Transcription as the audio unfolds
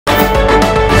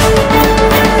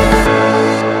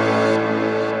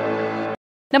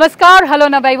Namaskar, hello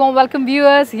and a very warm welcome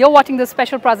viewers. You're watching this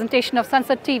special presentation of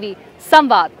Sansad TV,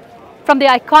 Samvaad, from the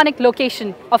iconic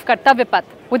location of Kartavya Path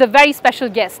with a very special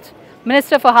guest,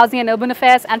 Minister for Housing and Urban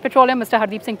Affairs and Petroleum, Mr.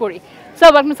 Hardeep Singh Puri.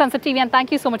 Sir, welcome to Sansad TV and thank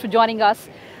you so much for joining us.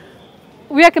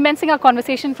 We are commencing our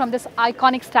conversation from this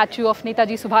iconic statue of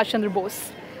Netaji Subhash Chandra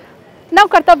Bose. Now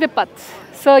Kartavya Path,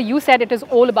 sir, you said it is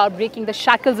all about breaking the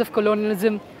shackles of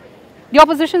colonialism. The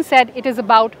opposition said it is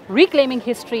about reclaiming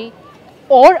history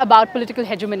or about political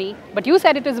hegemony, but you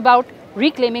said it is about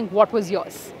reclaiming what was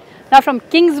yours. Now from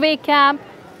Kingsway camp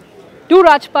to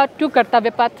Rajpath to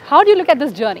Kartavya Path, how do you look at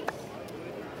this journey?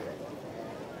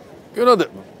 You know,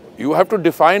 you have to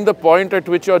define the point at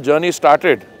which your journey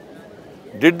started.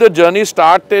 Did the journey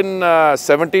start in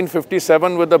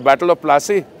 1757 with the Battle of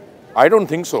Plassey? I don't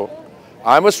think so.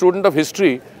 I'm a student of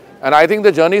history and I think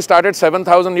the journey started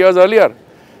 7,000 years earlier.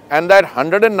 And that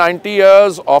 190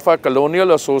 years of a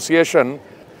colonial association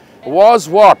was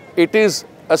what? It is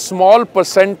a small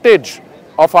percentage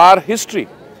of our history.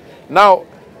 Now,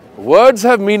 words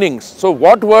have meanings. So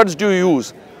what words do you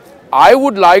use? I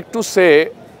would like to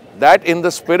say that in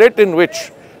the spirit in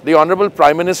which the Honorable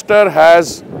Prime Minister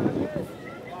has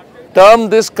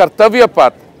termed this Kartavya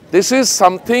Path, this is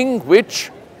something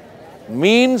which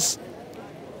means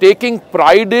taking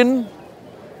pride in,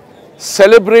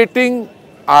 celebrating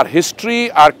our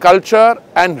history, our culture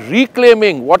and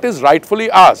reclaiming what is rightfully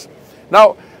ours.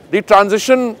 Now, the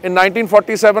transition in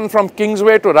 1947 from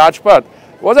Kingsway to Rajpath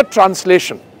was a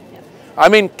translation. I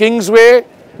mean, Kingsway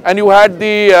and you had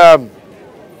the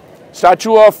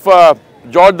statue of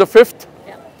George V,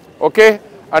 okay,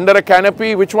 under a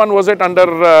canopy. Which one was it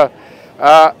under?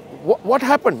 What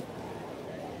happened?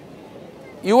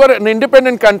 You were an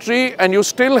independent country and you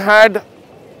still had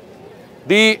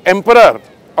the emperor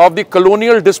of the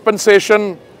colonial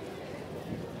dispensation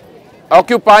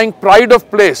occupying pride of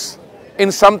place in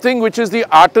something which is the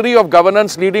artery of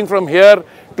governance leading from here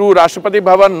to Rashtrapati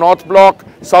Bhavan, North Block,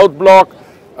 South Block,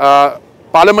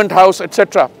 Parliament House,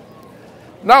 etc.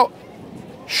 Now,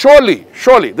 surely,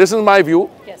 this is my view,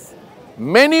 Yes.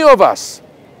 Many of us,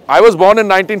 I was born in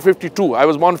 1952, I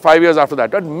was born 5 years after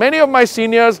that, but many of my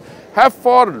seniors have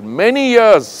for many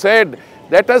years said,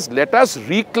 let us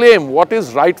reclaim what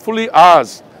is rightfully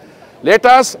ours. Let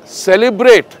us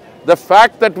celebrate the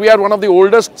fact that we are one of the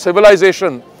oldest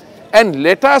civilizations and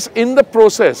let us in the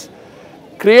process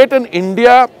create an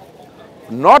India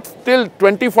not till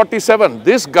 2047.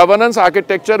 This governance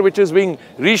architecture which is being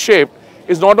reshaped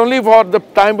is not only for the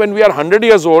time when we are 100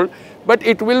 years old, but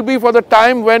it will be for the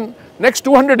time when next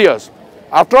 200 years.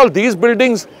 After all, these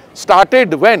buildings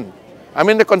started when? I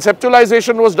mean, the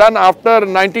conceptualization was done after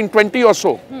 1920 or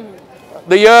so.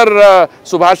 The year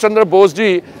Subhash Chandra Bose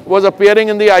ji was appearing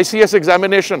in the ICS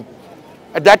examination.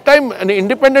 At that time, an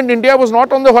independent India was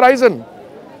not on the horizon.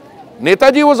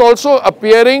 Netaji was also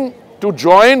appearing to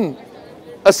join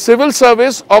a civil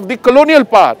service of the colonial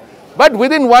power. But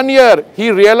within 1 year, he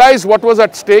realized what was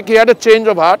at stake. He had a change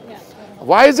of heart.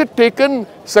 Why has it taken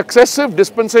successive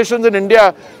dispensations in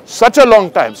India such a long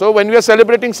time? So when we are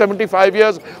celebrating 75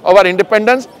 years of our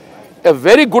independence, a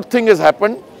very good thing has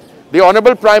happened. The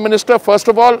Honorable Prime Minister, first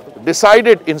of all,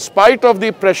 decided, in spite of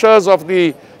the pressures of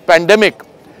the pandemic,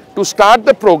 to start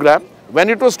the program. When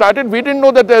it was started, we didn't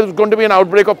know that there was going to be an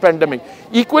outbreak of pandemic.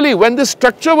 Equally, when this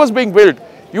structure was being built,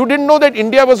 you didn't know that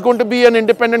India was going to be an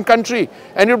independent country.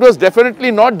 And it was definitely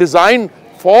not designed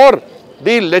for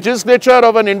the legislature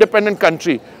of an independent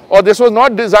country, or this was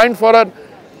not designed for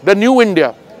the new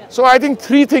India. So I think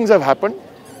three things have happened.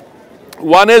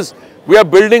 One is we are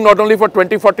building not only for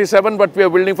 2047, but we are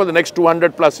building for the next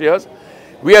 200 plus years.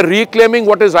 We are reclaiming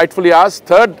what is rightfully ours.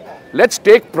 Third, let's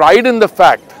take pride in the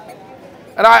fact.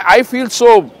 And I feel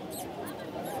so,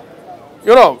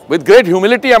 you know, with great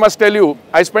humility, I must tell you,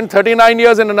 I spent 39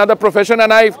 years in another profession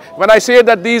and when I say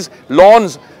that these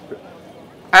lawns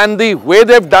and the way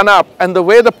they've done up and the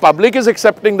way the public is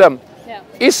accepting them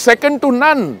is second to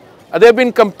none. They've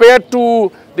been compared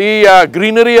to the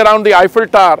greenery around the Eiffel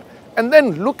Tower. And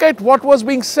then look at what was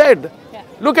being said.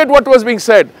 Look at what was being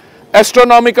said.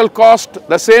 Astronomical cost,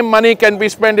 the same money can be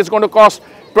spent, it's going to cost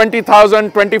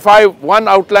 20,000, 25, one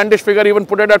outlandish figure even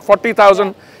put it at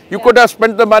 40,000. You could have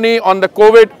spent the money on the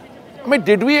COVID. I mean,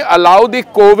 did we allow the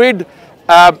COVID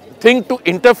thing to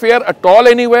interfere at all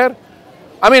anywhere?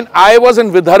 I mean, I was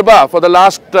in Vidarbha for the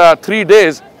last 3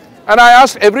 days and I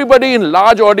asked everybody in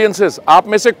large audiences, आप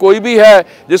में से कोई भी है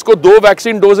जिसको 2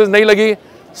 vaccine doses नहीं लगी?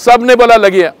 सब ने बोला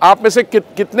लगी है. आप में से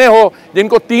कितने हो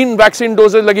जिनको 3 वैक्सीन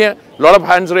डोजेस लगी हैं? Lot of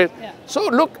hands raised. So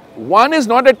look, one is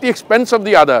not at the expense of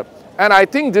the other. And I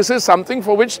think this is something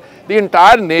for which the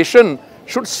entire nation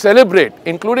should celebrate,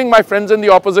 including my friends in the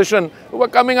opposition who were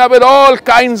coming up with all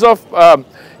kinds of,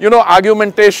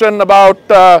 argumentation about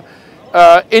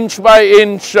inch by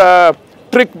inch,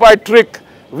 trick by trick,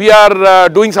 we are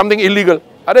doing something illegal.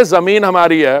 अरे ज़मीन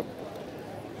हमारी है,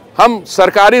 हम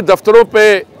सरकारी दफ्तरों पे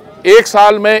एक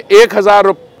साल में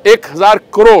 1,000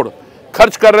 करोड़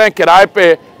खर्च कर रहे हैं किराए पे,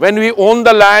 when we own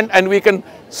the land and we can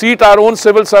seat our own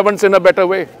civil servants in a better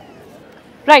way.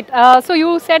 Right. So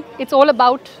you said it's all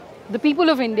about the people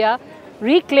of India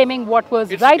reclaiming what was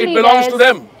rightly theirs. It belongs to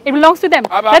them. It belongs to them.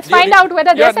 Let's find out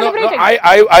whether they're celebrating.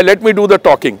 I let me do the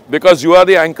talking because you are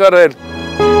the anchor.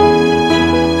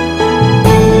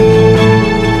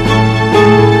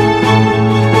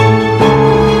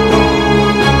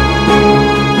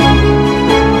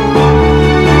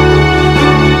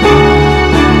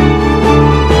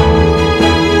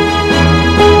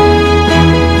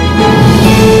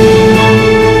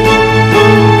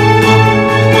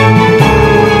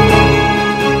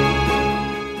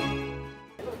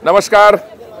 नमस्कार,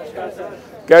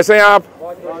 कैसे हैं आप?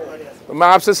 मैं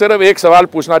आपसे सिर्फ एक सवाल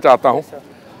पूछना चाहता हूं।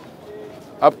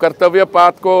 अब कर्तव्य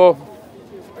पाथ को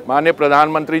माननीय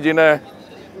प्रधानमंत्री जी ने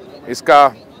इसका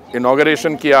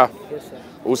इनॉग्रेशन किया,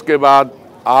 उसके बाद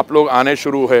आप लोग आने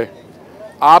शुरू हुए।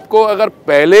 आपको अगर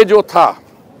पहले जो था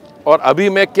और अभी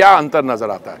में क्या अंतर नज़र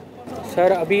आता है?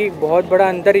 सर, अभी बहुत बड़ा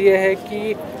अंतर ये है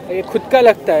कि ये खुद का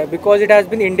लगता है, because it has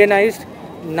been Indianised.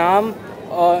 नाम,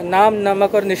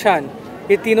 नमक और निशान,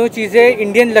 ये तीनों चीज़ें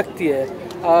इंडियन लगती है।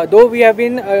 दो we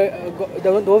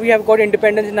have got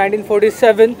independence in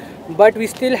 1947, but we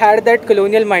still had that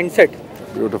colonial mindset.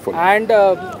 Beautiful. And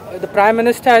the Prime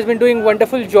Minister has been doing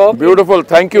wonderful job. Beautiful.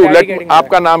 Thank you.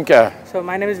 आपका नाम क्या है? So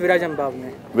my name is Viraj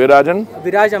Ambavne.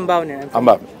 Viraj Ambavne.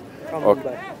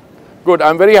 Okay. Good.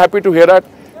 I'm very happy to hear that.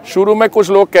 शुरू में कुछ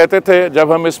लोग कहते थे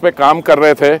जब हम इस पे काम कर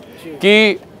रहे थे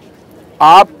कि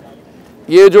आप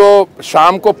ये जो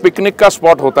शाम को पिकनिक का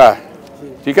स्पॉट होता है,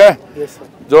 ठीक है,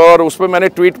 जो, और उस पर मैंने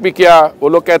ट्वीट भी किया, वो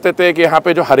लोग कहते थे कि यहाँ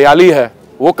पे जो हरियाली है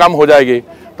वो कम हो जाएगी।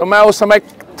 तो मैं उस समय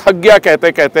थक गया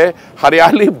कहते कहते,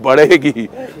 हरियाली बढ़ेगी।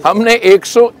 हमने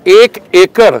 101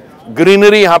 एकड़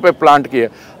ग्रीनरी यहाँ पे प्लांट की है।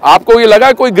 आपको ये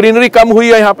लगा कोई ग्रीनरी कम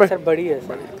हुई है यहाँ पे? सर, बड़ी है।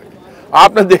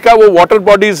 आपने देखा वो वाटर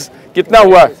बॉडीज कितना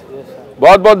हुआ है?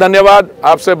 बहुत बहुत धन्यवाद,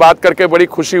 आपसे बात करके बड़ी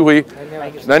खुशी हुई।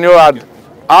 धन्यवाद।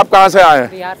 आप कहाँ से आए हैं?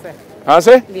 बिहार से। कहाँ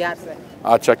से? बिहार से।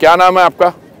 अच्छा, क्या नाम है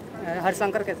आपका?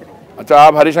 हरिशंकर केसरी। अच्छा,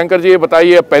 आप हरिशंकर जी, ये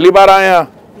बताइए पहली बार आए हैं?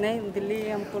 नहीं, दिल्ली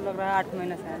हमको लग रहा है 8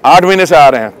 महीने से। 8 महीने से आ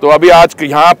रहे हैं, तो अभी आज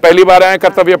यहाँ पहली बार आए हैं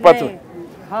कर्तव्य पथ?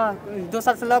 हाँ, 2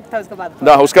 साल से लॉक था, उसके बाद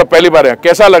ना, उसका पहली बार है।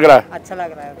 कैसा लग रहा है? अच्छा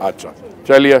लग रहा है। अच्छा,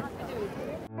 चलिए।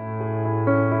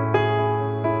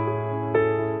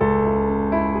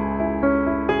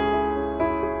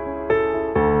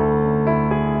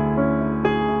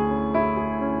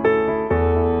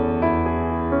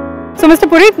 So, Mr.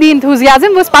 Puri, the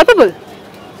enthusiasm was palpable.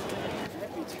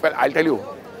 Well, I'll tell you,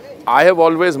 I have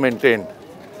always maintained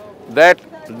that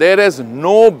there is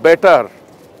no better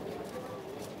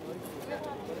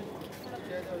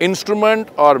instrument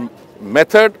or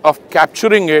method of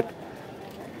capturing it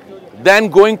than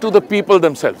going to the people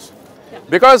themselves.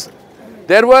 Because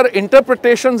there were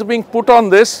interpretations being put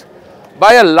on this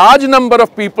by a large number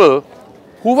of people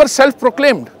who were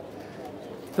self-proclaimed.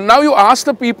 So now you ask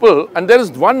the people, and there is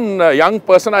one young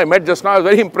person I met just now, I was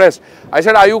very impressed. I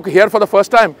said, are you here for the first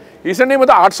time? He said, नहीं, मैं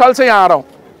तो 8 साल से यहाँ आ रहा हूँ,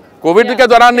 Covid के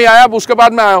दौरान नहीं आया, अब उसके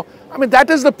बाद मैं आया हूँ। I mean,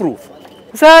 that is the proof.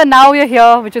 Sir, now we are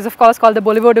here, which is of course called the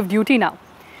Boulevard of Duty now.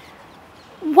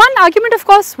 One argument, of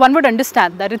course, one would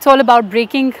understand that it's all about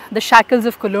breaking the shackles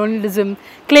of colonialism,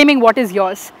 claiming what is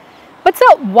yours. But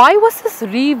sir, why was this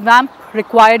revamp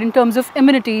required in terms of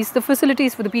amenities, the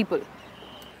facilities for the people?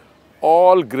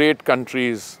 All great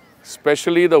countries,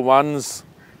 especially the ones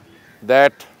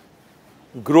that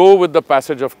grow with the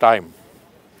passage of time.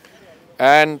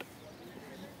 And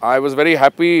I was very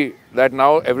happy that now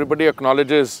everybody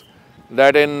acknowledges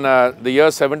that in the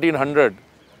year 1700,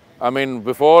 I mean,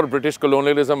 before British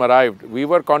colonialism arrived, we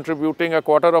were contributing a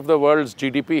quarter of the world's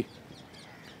GDP.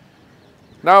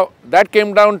 Now, that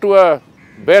came down to a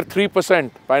bare 3%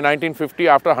 by 1950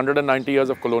 after 190 years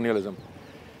of colonialism.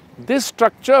 This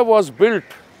structure was built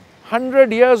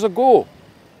 100 years ago.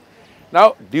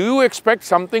 Now, do you expect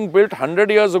something built 100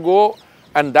 years ago,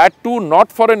 and that too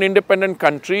not for an independent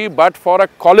country, but for a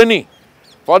colony,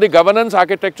 for the governance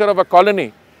architecture of a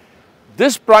colony?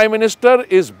 This Prime Minister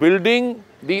is building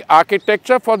the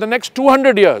architecture for the next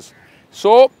 200 years.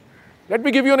 So, let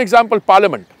me give you an example,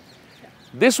 Parliament.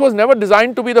 This was never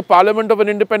designed to be the Parliament of an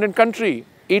independent country.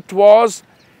 It was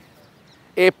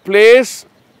a place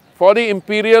for the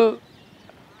imperial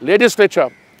legislature.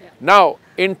 Yeah. Now,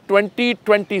 in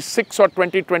 2026 or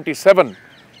 2027,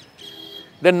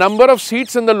 the number of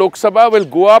seats in the Lok Sabha will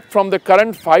go up from the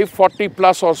current 540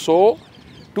 plus or so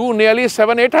to nearly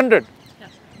 700-800. Yeah.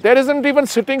 There isn't even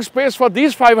sitting space for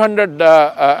these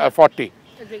 540.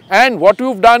 And what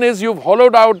you've done is you've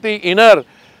hollowed out the inner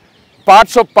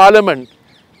parts of parliament,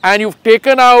 and you've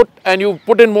taken out and you've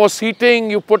put in more seating,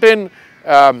 you put in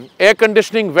air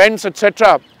conditioning vents,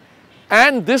 etc.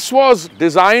 And this was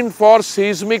designed for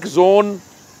seismic zone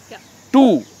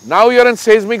 2. Now you're in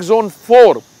seismic zone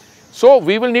 4. So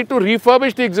we will need to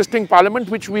refurbish the existing parliament,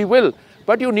 which we will.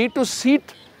 But you need to seat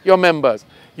your members.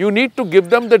 You need to give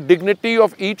them the dignity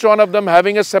of each one of them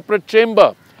having a separate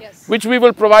chamber, which we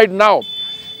will provide now.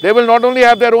 They will not only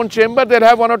have their own chamber, they'll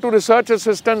have 1 or 2 research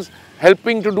assistants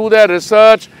helping to do their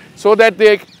research so that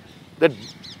the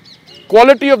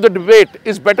quality of the debate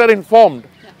is better informed.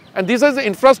 And this is the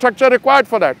infrastructure required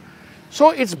for that.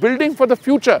 So it's building for the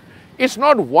future. It's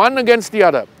not one against the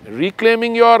other.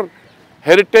 Reclaiming your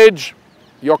heritage,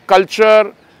 your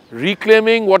culture,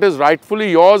 reclaiming what is rightfully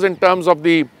yours in terms of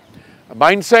the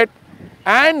mindset,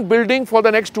 and building for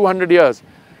the next 200 years.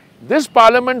 This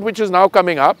parliament which is now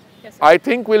coming up, I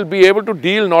think will be able to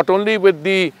deal not only with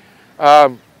the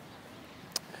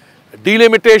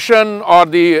delimitation or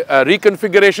the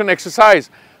reconfiguration exercise,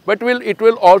 but it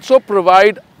will also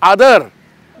provide other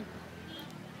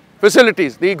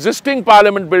facilities. The existing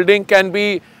parliament building can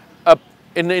be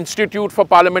an institute for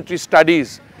parliamentary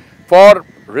studies, for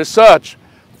research,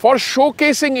 for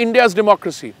showcasing India's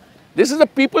democracy. This is a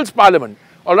people's parliament,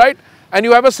 all right? And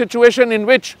you have a situation in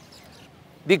which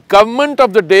the government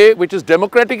of the day, which is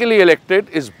democratically elected,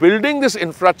 is building this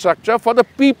infrastructure for the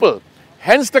people,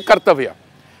 hence the Kartavya.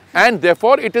 And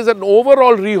therefore, it is an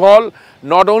overall rehaul,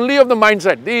 not only of the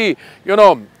mindset, the,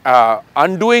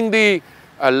 undoing the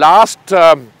last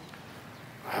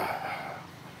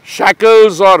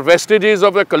shackles or vestiges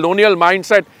of the colonial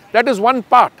mindset, that is one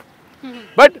part.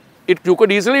 But you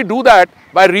could easily do that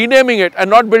by renaming it and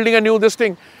not building a new this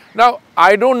thing. Now,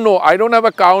 I don't know, I don't have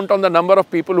a count on the number of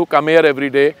people who come here every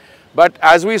day, but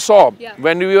as we saw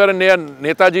when we were near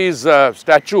Netaji's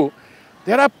statue,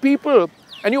 there are people,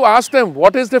 and you ask them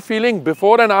what is the feeling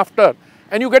before and after,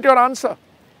 and you get your answer.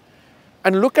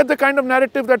 And look at the kind of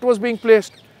narrative that was being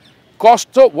placed.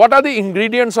 Cost. So what are the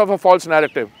ingredients of a false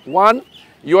narrative? One,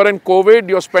 you are in COVID,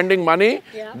 you are spending money.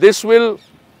 This will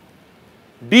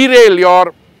derail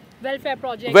your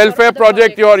welfare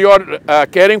project, you're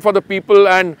caring for the people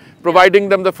and providing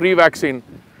them the free vaccine.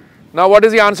 Now, what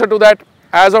is the answer to that?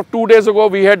 As of 2 days ago,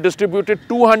 we had distributed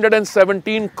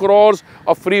 217 crores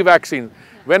of free vaccines.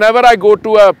 Whenever I go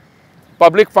to a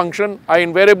public function, I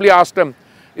invariably ask them,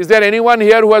 is there anyone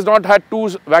here who has not had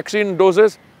 2 vaccine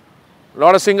doses?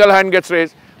 Not a single hand gets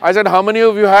raised. I said, how many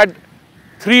of you had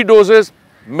 3 doses?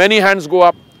 Many hands go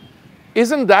up.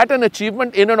 Isn't that an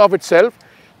achievement in and of itself?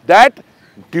 That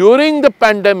during the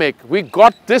pandemic, we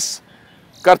got this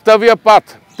Kartavya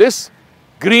Path, this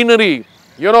greenery,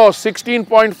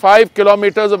 16.5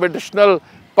 kilometers of additional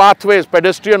pathways,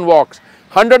 pedestrian walks,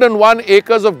 101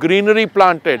 acres of greenery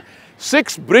planted,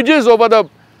 6 bridges over the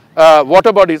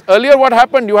water bodies. Earlier what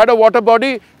happened? You had a water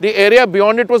body, the area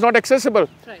beyond it was not accessible.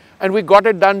 Right. And we got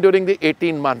it done during the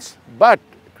 18 months. But,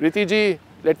 Kriti ji,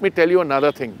 let me tell you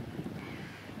another thing.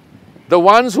 The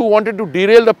ones who wanted to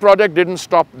derail the project didn't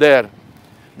stop there.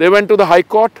 They went to the High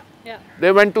Court,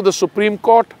 they went to the Supreme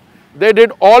Court, they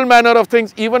did all manner of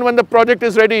things. Even when the project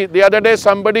is ready, the other day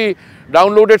somebody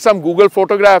downloaded some Google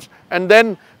photographs, and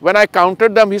then when I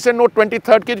counted them, he said, no,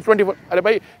 23rd ki 24th. Arre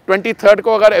bhai, 23rd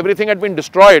ko agar everything had been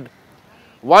destroyed,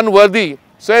 one worthy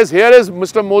says, here is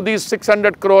Mr. Modi's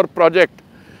 600 crore project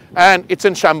and it's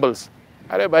in shambles.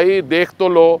 Arre bhai, dekh to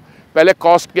lo, pehle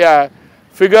cost kya hai?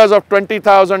 Figures of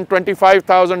 20,000,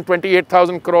 25,000,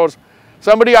 28,000 crores.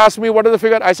 Somebody asked me, what is the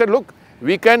figure? I said, look,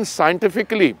 we can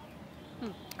scientifically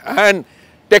and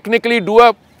technically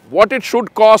do what it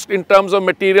should cost in terms of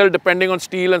material depending on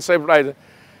steel and stuff like that.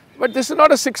 But this is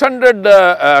not a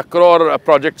 600 crore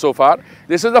project so far.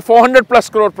 This is a 400 plus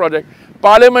crore project.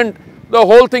 Parliament, the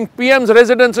whole thing, PM's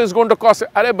residence is going to cost.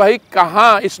 Arre bhai,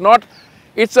 kahan? It's not.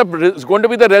 It's going to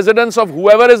be the residence of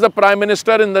whoever is the Prime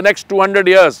Minister in the next 200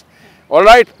 years. All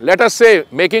right, let us say,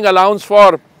 making allowance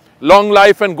for long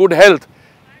life and good health.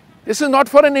 This is not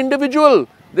for an individual.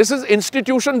 This is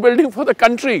institution building for the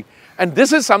country. And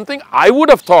this is something I would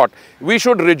have thought we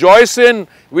should rejoice in,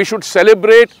 we should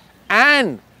celebrate.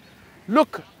 And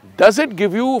look, does it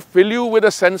fill you with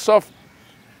a sense of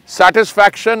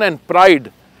satisfaction and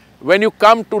pride when you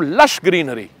come to lush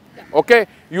greenery? Okay,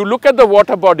 you look at the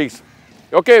water bodies.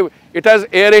 Okay, it has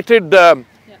aerated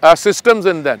systems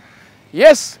in them.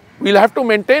 Yes, we'll have to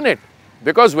maintain it.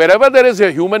 Because wherever there is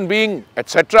a human being,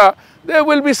 etc., there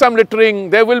will be some littering,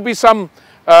 there will be some,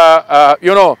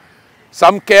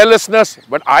 some carelessness.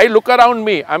 But I look around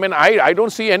me, I mean, I don't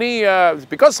see any,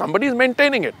 because somebody is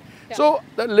maintaining it. Yeah. So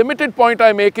the limited point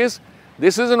I make is,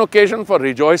 this is an occasion for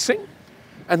rejoicing,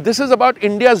 and this is about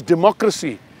India's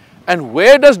democracy. And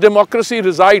where does democracy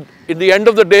reside? In the end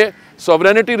of the day,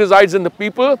 sovereignty resides in the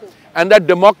people, and that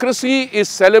democracy is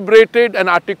celebrated and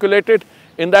articulated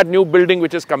in that new building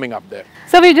which is coming up there.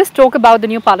 So we'll just talk about the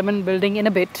new Parliament building in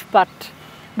a bit, but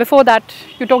before that,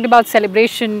 you talked about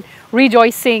celebration,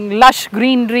 rejoicing, lush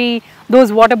greenery,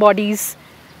 those water bodies.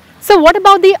 So what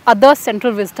about the other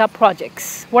Central Vista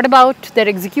projects? What about their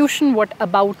execution? What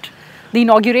about the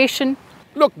inauguration?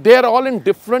 Look, they are all in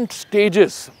different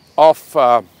stages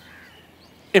of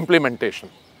implementation.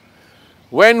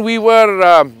 When we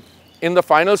were in the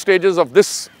final stages of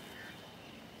this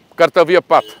Kartavya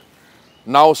Path,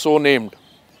 now so named,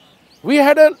 we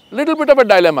had a little bit of a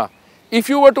dilemma. If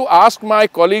you were to ask my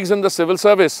colleagues in the civil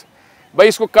service, bhai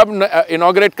isko kab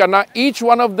inaugurate karna, each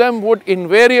one of them would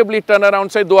invariably turn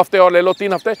around, say 2 hafte aur le lo, 3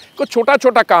 hafte, ko chota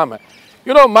chota kaam hai.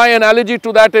 You know, my analogy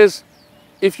to that is,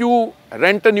 if you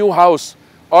rent a new house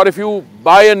or if you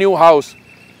buy a new house,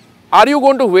 are you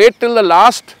going to wait till the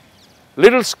last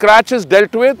little scratch is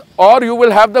dealt with, or you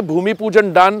will have the Bhumi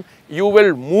Pujan done, you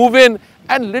will move in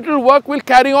and little work will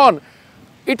carry on?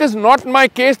 It is not my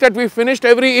case that we finished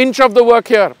every inch of the work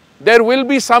here. There will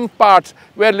be some parts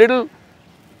where little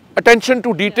attention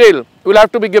to detail will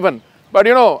have to be given. But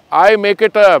you know, I make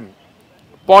it a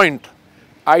point.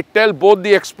 I tell both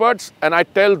the experts and I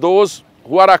tell those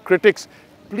who are our critics,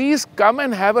 please come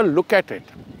and have a look at it.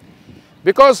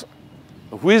 Because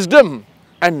wisdom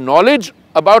and knowledge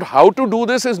about how to do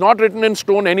this is not written in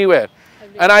stone anywhere.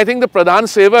 And I think the Pradhan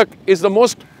Sevak is the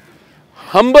most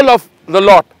humble of the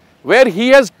lot, where he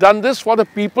has done this for the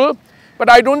people, but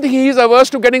I don't think he is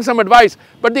averse to getting some advice.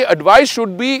 But the advice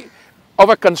should be of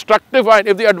a constructive kind.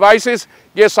 If the advice is,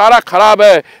 ye sara kharab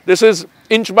hai, this is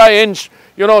inch by inch,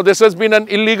 you know, this has been an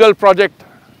illegal project,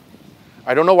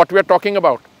 I don't know what we are talking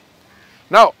about.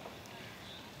 Now,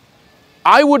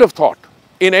 I would have thought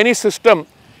in any system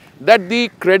that the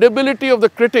credibility of the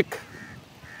critic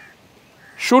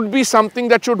should be something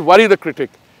that should worry the critic.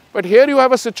 But here you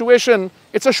have a situation,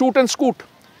 it's a shoot and scoot.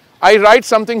 I write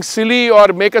something silly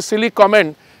or make a silly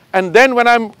comment, and then when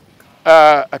I'm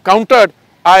countered,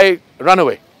 I run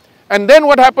away. And then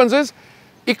what happens is,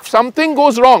 if something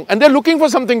goes wrong, and they're looking for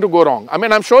something to go wrong. I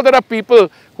mean, I'm sure there are people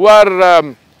who are,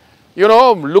 you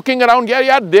know, looking around,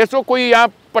 यार देखो कोई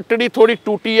यहाँ पटड़ी थोड़ी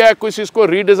टूटी है, कुछ इसको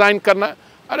redesign करना.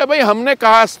 अरे भाई हमने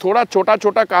कहा थोड़ा छोटा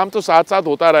छोटा काम तो साथ साथ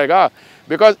होता रहेगा.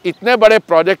 Because इतने बड़े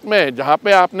प्रोजेक्ट में जहाँ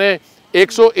पे आपने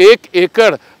 101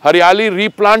 एकड़ हरियाली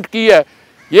रीप्लांट की है,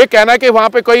 ये कहना कि वहाँ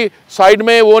पे कोई साइड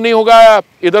में वो नहीं होगा,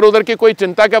 इधर उधर की कोई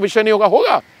चिंता का विषय नहीं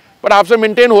होगा, पर आपसे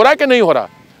मेंटेन हो रहा है कि नहीं हो रहा?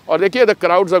 और देखिए, the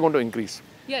crowds are going to increase.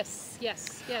 Yes,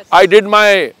 yes, yes. I did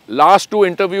my last 2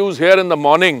 interviews here in the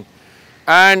morning,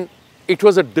 and it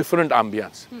was a different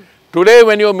ambience. Today,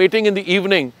 when you're meeting in the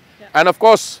evening, and of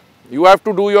course, you have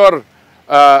to do your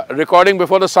recording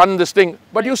before the sun, this thing,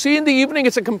 but you see in the evening,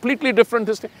 it's a completely different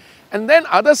this thing. And then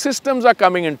other systems are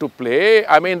coming into play.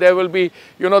 I mean, there will be,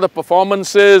 you know, the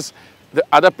performances, the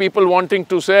other people wanting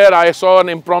to say, I saw an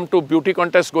impromptu beauty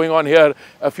contest going on here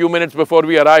a few minutes before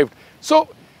we arrived. So,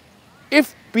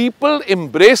 if people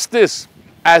embrace this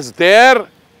as their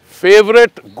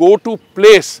favorite go-to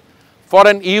place for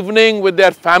an evening with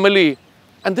their family,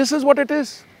 and this is what it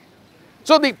is.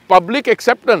 So, the public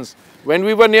acceptance, when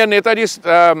we were near Netaji's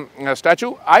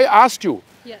statue, I asked you,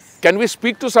 Yes. Can we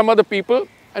speak to some of the people?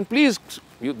 And please,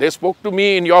 they spoke to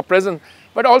me in your presence,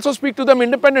 but also speak to them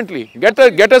independently.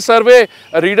 Get a survey,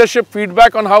 a readership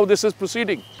feedback on how this is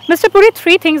proceeding. Mr. Puri,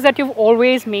 3 things that you've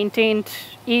always maintained,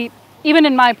 even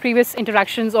in my previous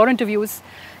interactions or interviews.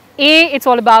 A, it's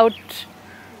all about,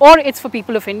 or it's for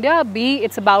people of India. B,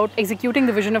 it's about executing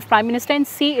the vision of Prime Minister. And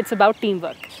C, it's about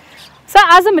teamwork. So,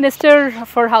 as a Minister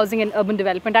for Housing and Urban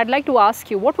Development, I'd like to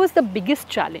ask you, what was the biggest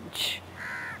challenge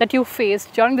that you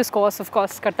faced during this course, of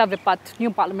course, Kartavya Path, new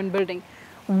Parliament building?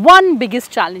 One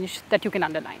biggest challenge that you can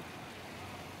underline?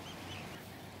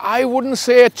 I wouldn't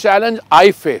say a challenge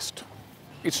I faced.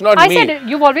 It's not me. I said it,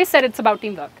 you've always said it's about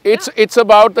teamwork. It's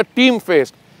about the team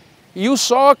faced. You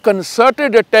saw a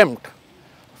concerted attempt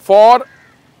for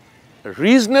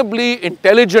reasonably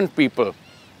intelligent people,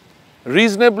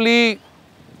 they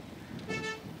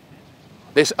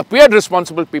appeared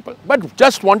responsible people, but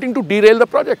just wanting to derail the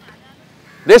project.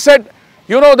 They said,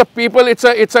 you know, the people, it's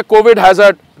a COVID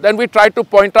hazard. Then we tried to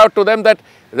point out to them that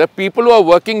the people who are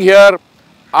working here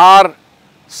are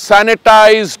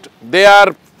sanitized, they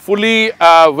are fully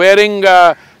wearing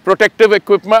protective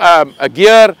equipment,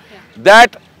 gear,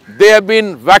 that they have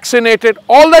been vaccinated,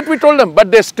 all that we told them,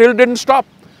 but they still didn't stop.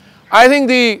 I think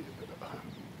the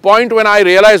point when I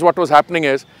realized what was happening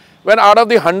is, when out of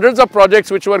the hundreds of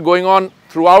projects which were going on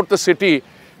throughout the city,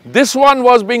 this one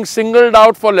was being singled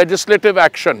out for legislative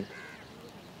action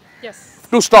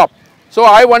to stop. So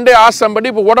I one day asked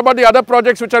somebody, but what about the other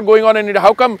projects which are going on in India?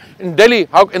 How come in Delhi,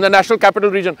 in the national capital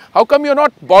region, how come you're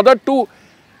not bothered to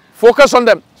focus on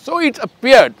them? So it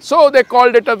appeared. So they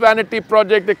called it a vanity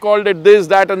project, they called it this,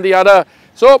 that and the other.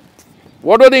 So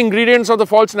what were the ingredients of the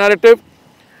false narrative?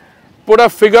 Put a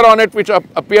figure on it which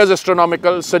appears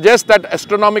astronomical, suggest that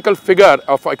astronomical figure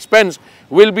of expense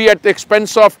will be at the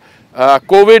expense of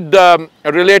COVID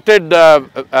related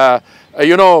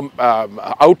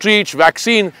outreach,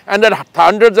 vaccine, and that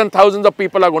hundreds and thousands of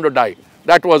people are going to die.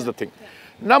 That was the thing.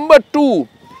 Number two,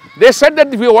 they said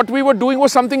that what we were doing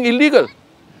was something illegal.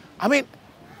 I mean,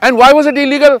 and why was it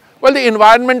illegal? Well, the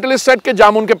environmentalists said कि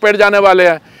जामुन के पेड़ जाने वाले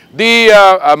हैं.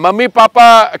 The mummy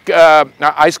papa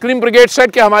ice cream brigade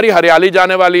said कि हमारी हरियाली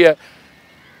जाने वाली है.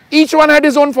 Each one had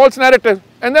his own false narrative.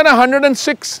 And then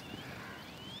 106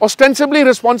 ostensibly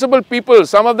responsible people,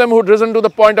 some of them who had risen to the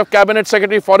point of cabinet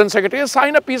secretary, foreign secretary,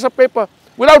 sign a piece of paper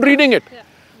without reading it.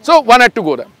 So one had to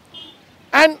go there.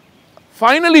 And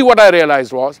finally what I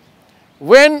realized was,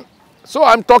 so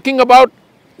I'm talking about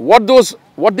what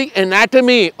the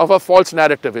anatomy of a false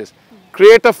narrative is.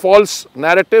 Create a false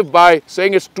narrative by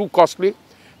saying it's too costly,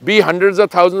 hundreds of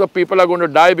thousands of people are going to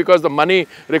die because the money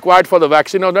required for the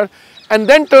vaccine or that, and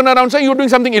then turn around and say you're doing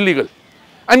something illegal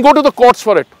and go to the courts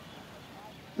for it.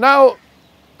 Now,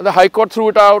 the High Court threw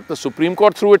it out, the Supreme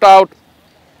Court threw it out.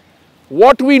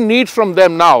 What we need from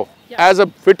them now as a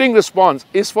fitting response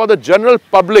is for the general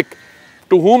public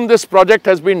to whom this project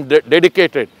has been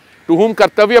dedicated, to whom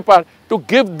Kartavya Path, to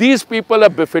give these people a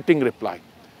befitting reply.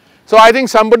 So I think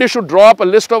somebody should draw up a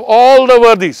list of all the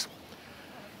worthies.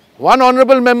 One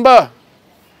honorable member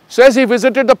says he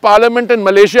visited the parliament in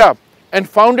Malaysia and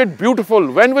found it beautiful.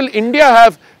 When will India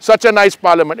have such a nice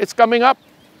parliament? It's coming up.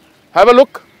 Have a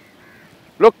look.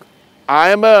 Look, I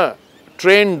am a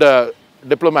trained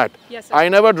diplomat. Yes, I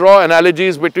never draw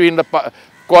analogies between the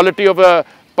quality of a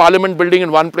parliament building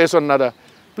in one place or another.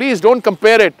 Please don't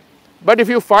compare it. But if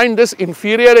you find this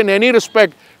inferior in any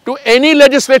respect to any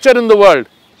legislature in the world,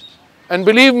 and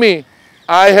believe me,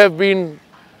 I have been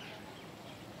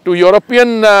to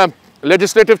European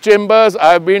legislative chambers,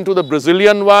 I have been to the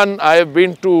Brazilian one, I have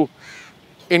been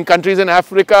in countries in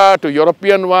Africa, to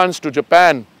European ones, to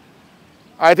Japan.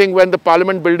 I think when the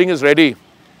parliament building is ready,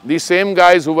 these same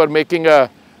guys who were making a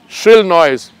shrill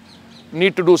noise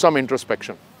need to do some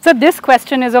introspection. So this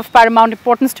question is of paramount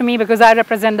importance to me because I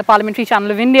represent the Parliamentary Channel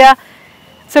of India.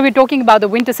 So we're talking about the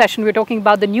winter session, we're talking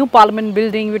about the new parliament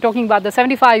building, we're talking about the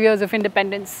 75 years of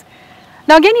independence.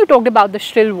 Now again you talked about the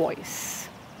shrill voice.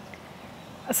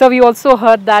 So we also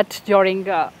heard that during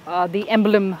the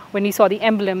emblem, when we saw the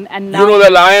emblem, and now... You know, the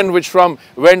lion which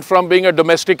went from being a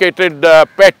domesticated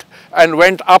pet and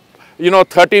went up,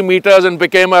 30 meters and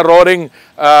became a roaring,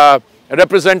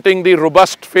 representing the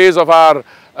robust phase of our,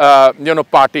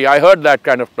 party. I heard that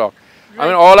kind of talk. Right. I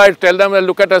mean, all I tell them is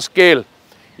look at a scale.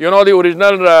 The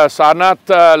original Sarnath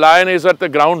lion is at the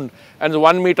ground and is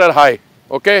 1 meter high,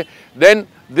 okay? Then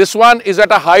this one is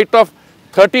at a height of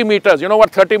 30 meters. You know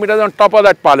what 30 meters on top of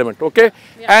that parliament, okay?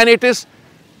 Yeah. And it is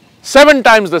 7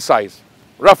 times the size,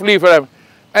 roughly.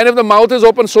 And if the mouth is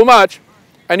open so much,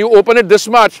 and you open it this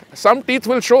much, some teeth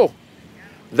will show.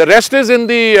 The rest is in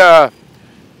the,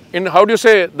 how do you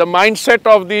say, the mindset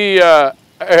of the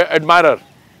admirer.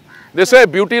 They say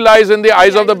beauty lies in the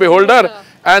eyes of the beholder,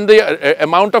 and the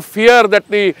amount of fear that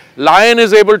the lion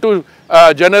is able to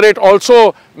generate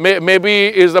also maybe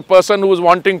is the person who is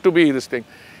wanting to be this thing.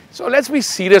 So let's be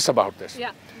serious about this.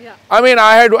 Yeah, yeah. I mean,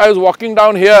 I was walking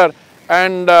down here,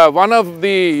 and one of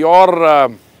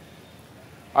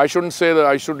I shouldn't say that,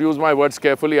 I should use my words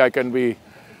carefully, I can be,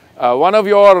 one of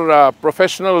your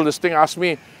professional asked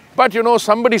me, but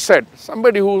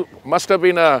somebody who must have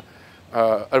been a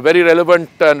very relevant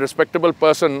and respectable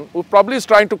person who probably is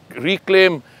trying to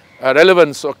reclaim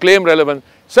relevance or claim relevance,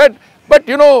 said, but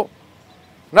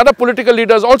other political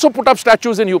leaders also put up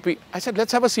statues in UP. I said,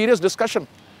 let's have a serious discussion.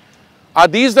 Are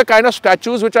these the kind of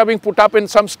statues which are being put up in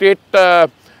some state,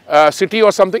 city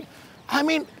or something? I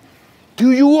mean,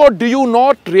 do you or do you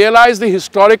not realize the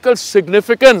historical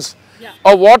significance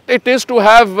of what it is to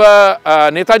have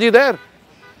Netaji there?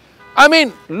 I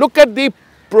mean, look at the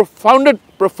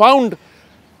profound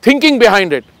thinking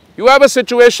behind it. You have a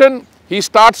situation, he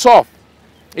starts off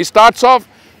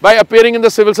by appearing in the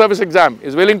civil service exam,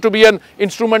 is willing to be an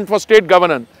instrument for state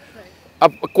governance,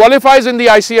 qualifies in the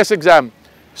ICS exam,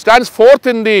 stands fourth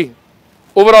in the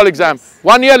overall exam.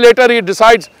 1 year later, he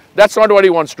decides that's not what he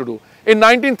wants to do. In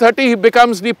 1930, he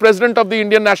becomes the president of the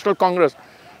Indian National Congress,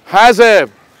 has a,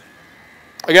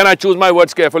 again I choose my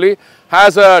words carefully,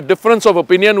 has a difference of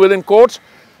opinion within courts,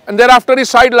 and thereafter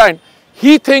is sidelined.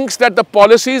 He thinks that the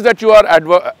policies that you are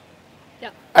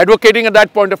advocating at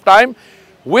that point of time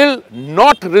will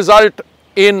not result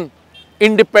in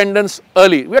independence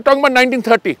early. We are talking about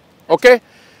 1930, okay?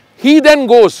 He then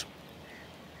goes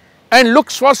and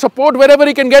looks for support wherever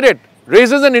he can get it,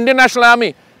 raises an Indian National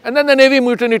Army, and then the Navy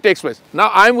mutiny takes place. Now,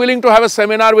 I am willing to have a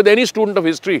seminar with any student of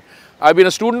history. I have been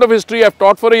a student of history, I have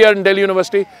taught for a year in Delhi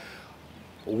University.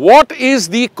 What is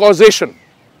the causation?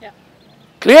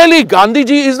 Clearly,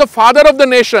 Gandhiji is the father of the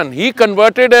nation. He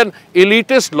converted an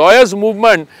elitist lawyers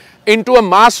movement into a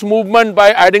mass movement by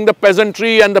adding the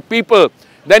peasantry and the people.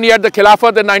 Then he had the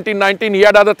Khilafat in 1919, he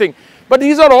had other things. But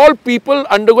these are all people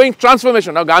undergoing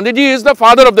transformation. Now, Gandhiji is the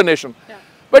father of the nation.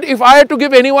 But if I had to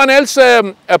give anyone else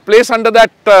a place under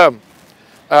that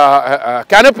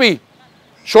canopy,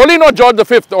 surely not George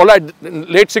V. All right, in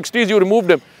late 60s you removed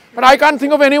him. But I can't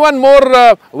think of anyone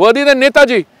more worthy than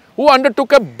Netaji, who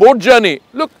undertook a boat journey.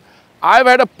 Look, I've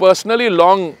had a personally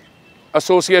long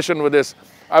association with this.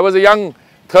 I was a young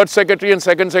third secretary and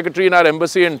second secretary in our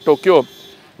embassy in Tokyo.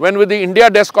 When with the India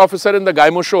desk officer in the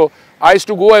Gaimo show, I used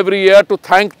to go every year to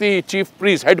thank the chief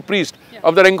priest, head priest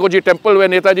of the Renkoji temple where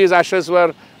Netaji's ashes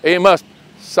were immersed.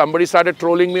 Somebody started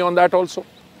trolling me on that also.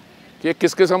 Ki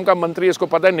kis kisam ka mantri isko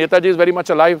pata hai, Netaji is very much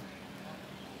alive.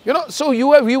 You know, so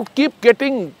you keep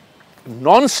getting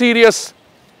non-serious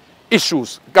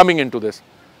issues coming into this.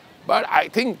 But I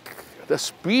think the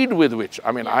speed with which,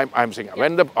 I mean, I'm saying,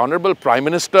 when the Honorable Prime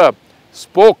Minister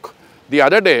spoke the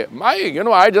other day,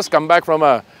 I just come back from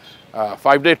a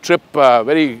 5-day trip,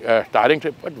 very tiring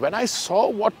trip. But when I saw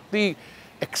what the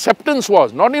acceptance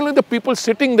was, not only the people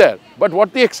sitting there, but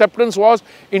what the acceptance was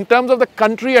in terms of the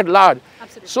country at large.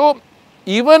 Absolutely. So,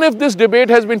 even if this debate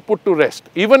has been put to rest,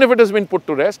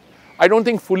 I don't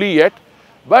think fully yet,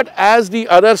 but as the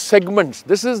other segments,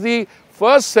 this is the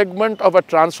first segment of a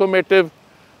transformative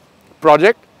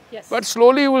project. Yes. But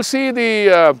slowly you will see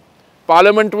the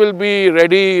Parliament will be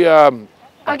ready.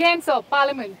 Again, sir,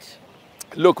 Parliament.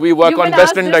 Look, we work on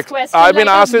best index. I've been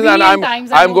asked this, and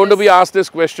I'm going to be asked this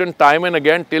question time and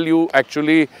again till you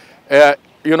actually,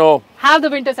 have the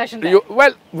winter session there.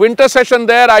 Well, winter session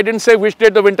there, I didn't say which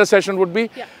date the winter session would be.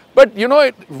 Yeah. But,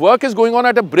 work is going on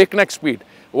at a breakneck speed.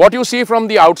 What you see from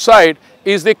the outside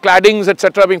is the claddings,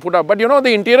 etc. being put up. But,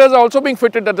 the interiors are also being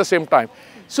fitted at the same time.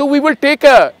 So, we will take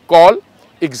a call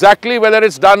exactly whether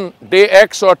it's done day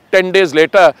X or 10 days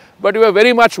later. But we are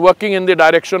very much working in the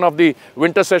direction of the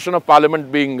winter session of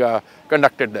Parliament being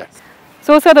conducted there.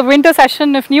 So, sir, the winter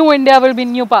session, if New India will be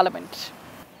new Parliament?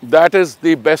 That is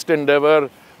the best endeavour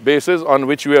basis on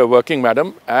which we are working,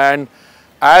 madam. And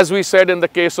as we said in the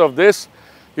case of this,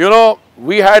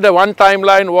 we had one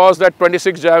timeline was that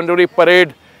 26th January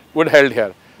parade would held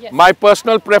here. Yes. My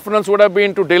personal preference would have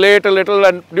been to delay it a little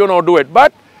and, do it.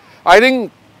 But I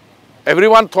think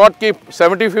everyone thought that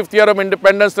 75th year of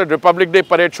independence, the Republic Day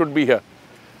parade should be here.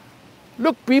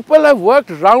 Look, people have worked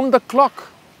round the clock.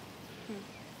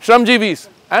 Shramjeevis.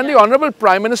 And the Honorable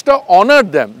Prime Minister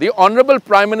honoured them. The Honorable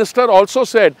Prime Minister also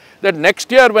said that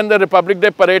next year when the Republic Day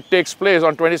parade takes place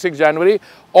on 26th January,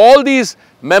 all these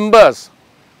members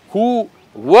who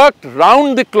worked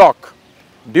round the clock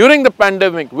during the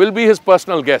pandemic will be his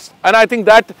personal guests. And I think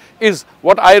that is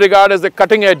what I regard as the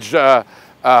cutting edge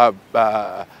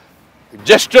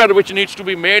gesture which needs to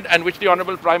be made and which the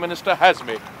Honorable Prime Minister has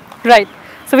made. Right.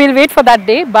 So we'll wait for that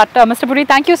day. But Mr. Puri,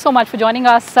 thank you so much for joining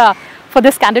us for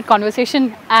this candid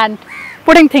conversation and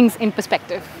putting things in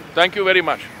perspective. Thank you very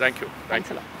much. Thank you.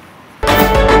 Thanks a lot.